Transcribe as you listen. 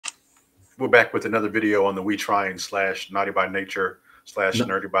we're back with another video on the We Trying / Naughty by Nature /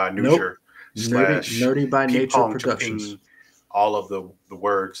 Nerdy by Nature / Nerdy by Ping Nature Pong Productions. Ping, all of the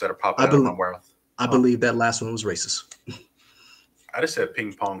words that are popping out of my mouth. I believe that last one was racist. I just said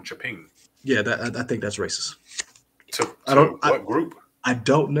ping pong chaping. Yeah, I think that's racist. What group? I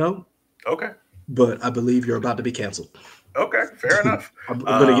don't know. Okay. But I believe you're about to be canceled. Okay, fair enough. I'm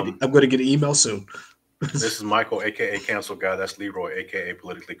gonna get an email soon. This is Michael, aka Cancel Guy. That's Leroy, aka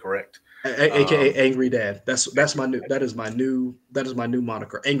Politically Correct, aka Angry Dad. That is my new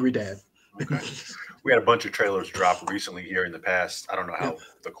moniker, Angry Dad. Okay. We had a bunch of trailers drop recently here in the past. I don't know how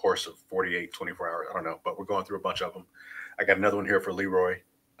the course of 48, 24 hours. I don't know, but we're going through a bunch of them. I got another one here for Leroy.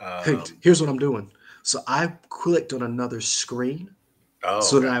 Hey, here's what I'm doing. So I clicked on another screen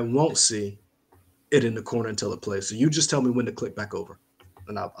that I won't see it in the corner until it plays. So you just tell me when to click back over,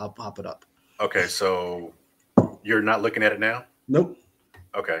 and I'll pop it up. Okay, so you're not looking at it now? Nope.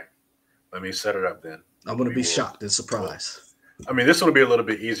 Okay, let me set it up then. I'm going to be shocked and surprised. I mean, this will be a little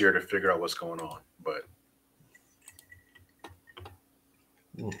bit easier to figure out what's going on, but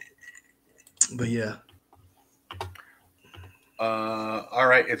yeah. All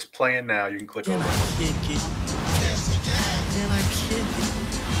right, it's playing now. You can click on it.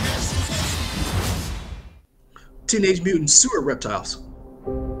 Teenage Mutant Sewer Reptiles.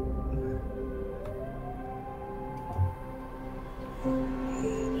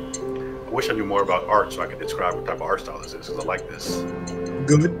 I wish I knew more about art so I could describe what type of art style this is, because I like this.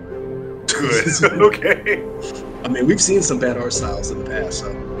 Good. Okay. I mean, we've seen some bad art styles in the past, so.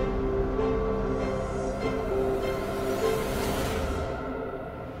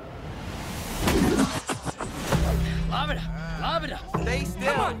 Stay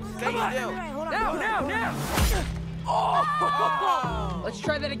still. Stay still. Now. Oh! Let's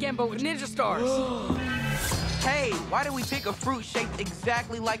try that again, but with ninja stars. Hey, why did we pick a fruit shaped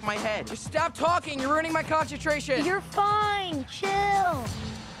exactly like my head? Just stop talking. You're ruining my concentration. You're fine. Chill.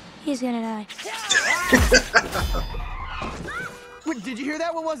 He's gonna die. Wait, did you hear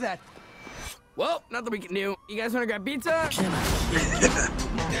that? What was that? Well, not that we can do. You guys want to grab pizza?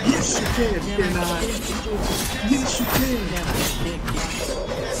 Yes, you can. Yes, you can.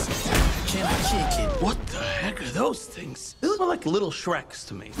 What the heck are those things? They look like little Shreks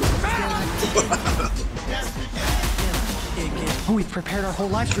to me. Oh, we've prepared our whole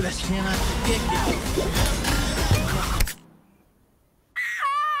lives for this. Oh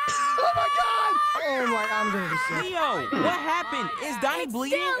my God! Oh my, I'm gonna be sick. Leo, what happened? Is Donnie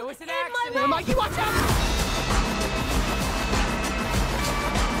bleeding? It was an accident. Mikey, watch out!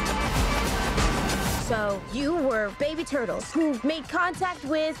 So you were baby turtles who made contact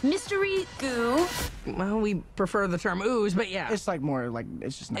with mystery goo. Well, we prefer the term ooze, but yeah. It's like more like,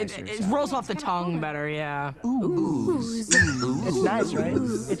 it's just nicer. It rolls off the tongue better, yeah. Ooze. It's nice, right?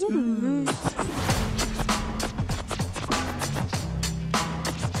 It's ooze.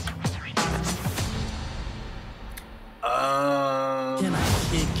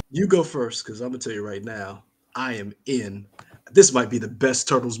 You go first, because I'm gonna tell you right now, I am in. This might be the best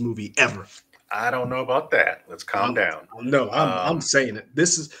Turtles movie ever. I don't know about that. Let's calm down. No, I'm saying it.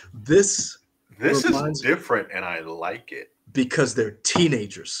 This is different, and I like it because they're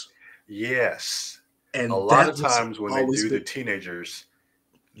teenagers. Yes, and a lot of times when they do the teenagers,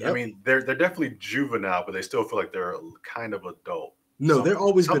 I mean, they're definitely juvenile, but they still feel like they're kind of adult. No, they're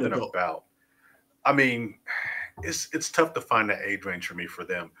always been adult. I mean, it's tough to find that age range for me for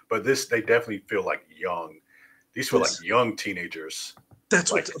them, but they definitely feel like young. These feel like young teenagers.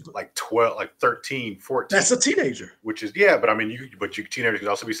 That's like 12, like 13, 14. That's a teenager. Which is, yeah, but I mean, you teenagers could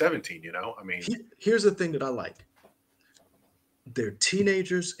also be 17, you know? I mean, here's the thing that I like. They're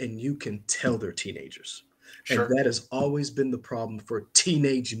teenagers and you can tell they're teenagers. Sure. And that has always been the problem for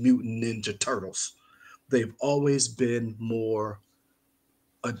Teenage Mutant Ninja Turtles. They've always been more,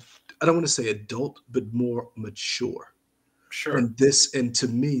 I don't want to say adult, but more mature. Sure. And to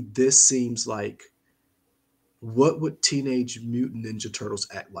me, this seems like, what would Teenage Mutant Ninja Turtles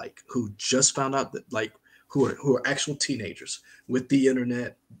act like? Who just found out that, like, who are actual teenagers with the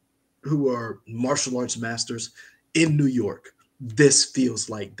internet, who are martial arts masters in New York. This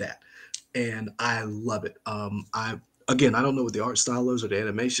feels like that, and I love it. I don't know what the art style is or the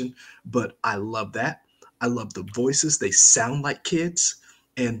animation, but I love that. I love the voices; they sound like kids,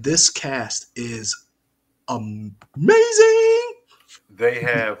 and this cast is amazing. They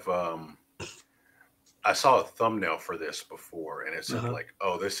have. I saw a thumbnail for this before, and it said like,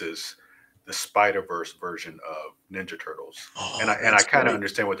 "Oh, this is the Spider-Verse version of Ninja Turtles," and I kind of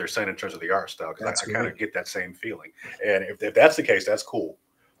understand what they're saying in terms of the art style, because I kind of get that same feeling. And if that's the case, that's cool.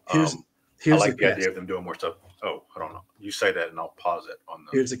 Here's I like the idea of them doing more stuff. Oh, I don't know. You say that, and I'll pause it on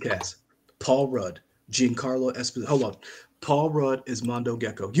the. Here's the cast: Paul Rudd, Giancarlo Esposito. Hold on. Paul Rudd is Mondo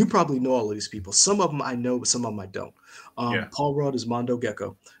Gecko. You probably know all of these people. Some of them I know, but some of them I don't. Yeah. Paul Rudd is Mondo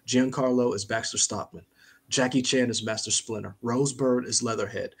Gecko. Giancarlo is Baxter Stockman. Jackie Chan is Master Splinter. Rose Byrne is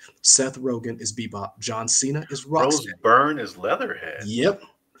Leatherhead. Seth Rogen is Bebop. John Cena is Rose Rocksteady. Byrne is Leatherhead. Yep.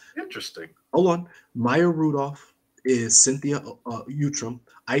 Interesting. Hold on. Maya Rudolph is Cynthia Utram.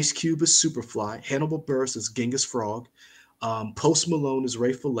 Ice Cube is Superfly. Hannibal Buress is Genghis Frog. Post Malone is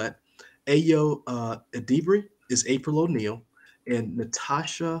Ray Follett. Ayo Adibri is April O'Neil. And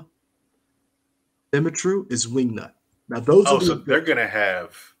Natasha Demetru is Wingnut. Now, those are So the they're going to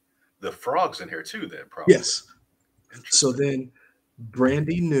have the frogs in here too, then, probably. Yes. So then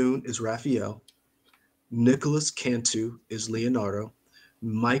Brandy Noon is Raphael. Nicholas Cantu is Leonardo.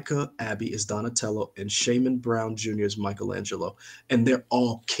 Micah Abbey is Donatello. And Shaman Brown Jr. is Michelangelo. And they're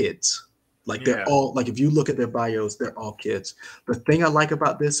all kids. Like they're all, like if you look at their bios, they're all kids. The thing I like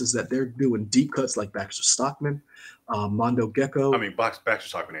about this is that they're doing deep cuts like Baxter Stockman, Mondo Gecko. I mean, Baxter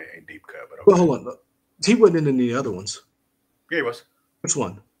Stockman ain't deep cut, but okay. Well, hold on. He wasn't in any other ones. Yeah, he was. Which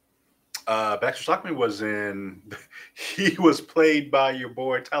one? Baxter Stockman was in. He was played by your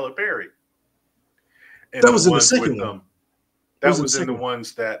boy Tyler Perry. That was in the second one. That was in the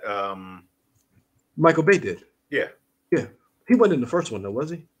ones that Michael Bay did. Yeah. Yeah. He wasn't in the first one though, was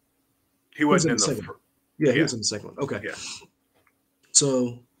he? He wasn't in the second one. Yeah, he was in the second one. Okay. Yeah.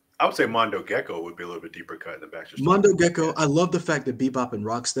 So I would say Mondo Gecko would be a little bit deeper cut than Baxter Stockman. Mondo Gecko, I love the fact that Bebop and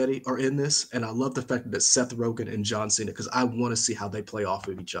Rocksteady are in this, and I love the fact that Seth Rogen and John Cena, because I want to see how they play off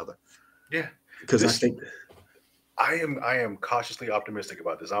of each other. Yeah. Because I think I am cautiously optimistic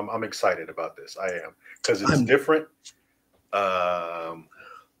about this. I'm excited about this. I am, because it's different. And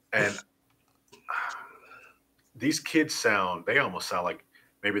these kids they almost sound like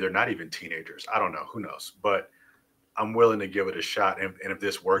maybe they're not even teenagers. I don't know. Who knows? But I'm willing to give it a shot. And if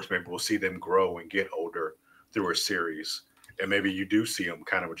this works, maybe we'll see them grow and get older through a series. And maybe you do see them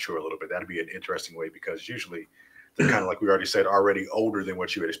kind of mature a little bit. That'd be an interesting way, because usually they're kind of, like we already said, already older than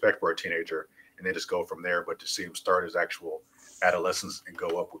what you would expect for a teenager. And they just go from there. But to see them start as actual adolescents and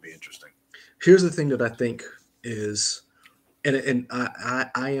go up would be interesting. Here's the thing that I think is, and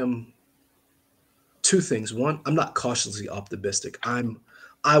I am two things. One, I'm not cautiously optimistic.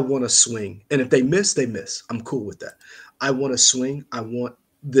 I want to swing, and if they miss, they miss. I'm cool with that. I want to swing. I want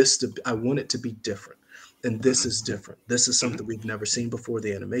it to be different, and this is different. This is something we've never seen before.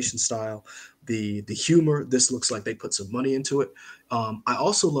 The animation style, the humor. This looks like they put some money into it. I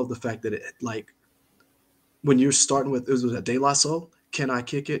also love the fact that it, like, when you're starting with, was that De La Soul? Can I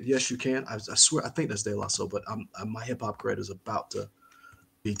kick it? Yes, you can. I swear, I think that's De La Soul, but my hip hop credit is about to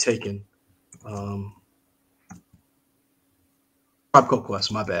be taken. Tribe Called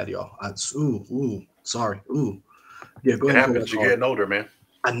Quest, my bad, y'all. Sorry. Yeah, go it ahead. Happens. You're getting older, man.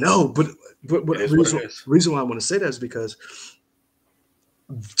 I know, but reason why I want to say that is because,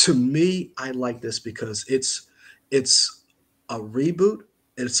 to me, I like this because it's a reboot,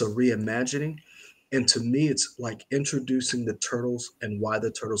 it's a reimagining, and to me, it's like introducing the Turtles and why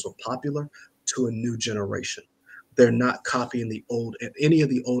the Turtles were popular to a new generation. They're not copying any of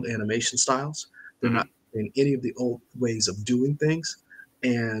the old animation styles. They're not in any of the old ways of doing things,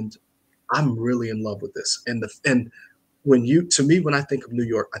 and I'm really in love with this. And when I think of New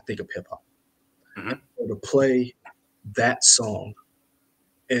York, I think of hip hop. To play that song,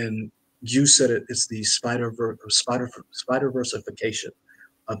 and you said it's the Spider-Versification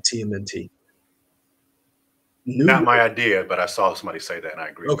of TMNT. Not my idea, but I saw somebody say that, and I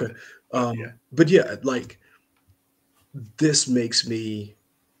agree. Okay, with it. But yeah, like, this makes me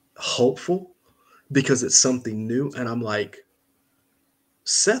hopeful because it's something new, and I'm like,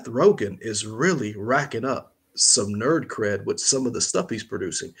 Seth Rogen is really racking up some nerd cred with some of the stuff he's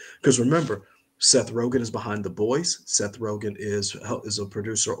producing. Because remember, Seth Rogen is behind The Boys. Seth Rogen is a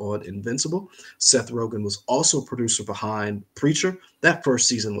producer on Invincible. Seth Rogen was also a producer behind Preacher. That first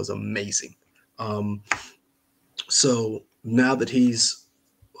season was amazing. So now that he's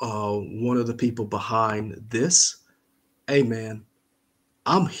one of the people behind this, hey man,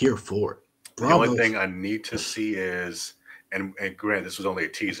 I'm here for it. Bravo. The only thing I need to see is, and granted, this was only a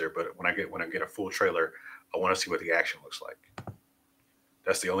teaser, but when I get a full trailer, I want to see what the action looks like.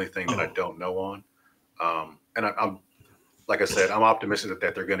 That's the only thing that I don't know on. And I'm like I said, I'm optimistic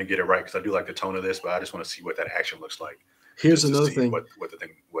that they're going to get it right, because I do like the tone of this, but I just want to see what that action looks like. Here's another thing.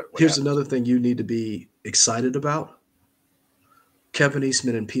 Here's happens. Another thing you need to be excited about. Kevin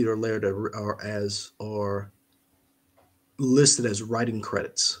Eastman and Peter Laird are listed as writing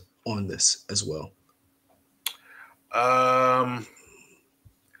credits on this as well. That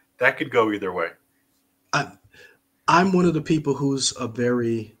could go either way. I'm one of the people who's a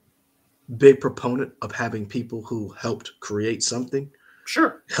very big proponent of having people who helped create something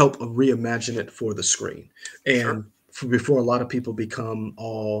Sure. help reimagine it for the screen. And Sure. before a lot of people become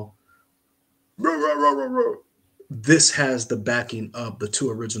all this has the backing of the two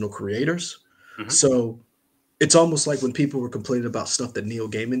original creators. Mhm. So it's almost like when people were complaining about stuff that Neil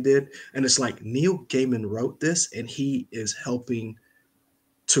Gaiman did, and it's like Neil Gaiman wrote this and he is helping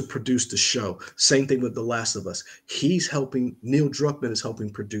to produce the show. Same thing with The Last of Us. He's helping, Neil Druckmann is helping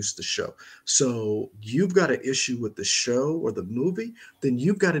produce the show. So you've got an issue with the show or the movie, then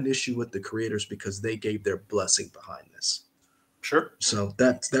you've got an issue with the creators because they gave their blessing behind this. Sure. So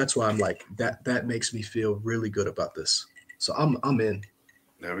that's why I'm like that makes me feel really good about this. So I'm in.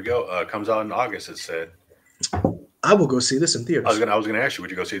 There we go. Comes out in August, it said. I will go see this in theaters. I was gonna ask you, would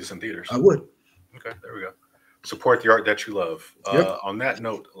you go see this in theaters? I would. Okay, there we go. Support the art that you love. Yep. On that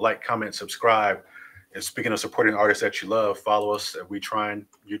note, like, comment, subscribe. And speaking of supporting artists that you love, follow us at We Trying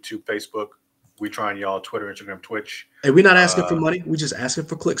YouTube, Facebook. We Trying y'all Twitter, Instagram, Twitch. And we're not asking for money. We're just asking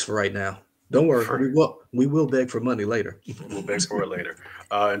for clicks for right now. Don't worry. For- We will beg for money later. We'll beg for it later.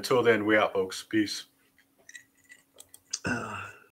 Until then, we out, folks. Peace.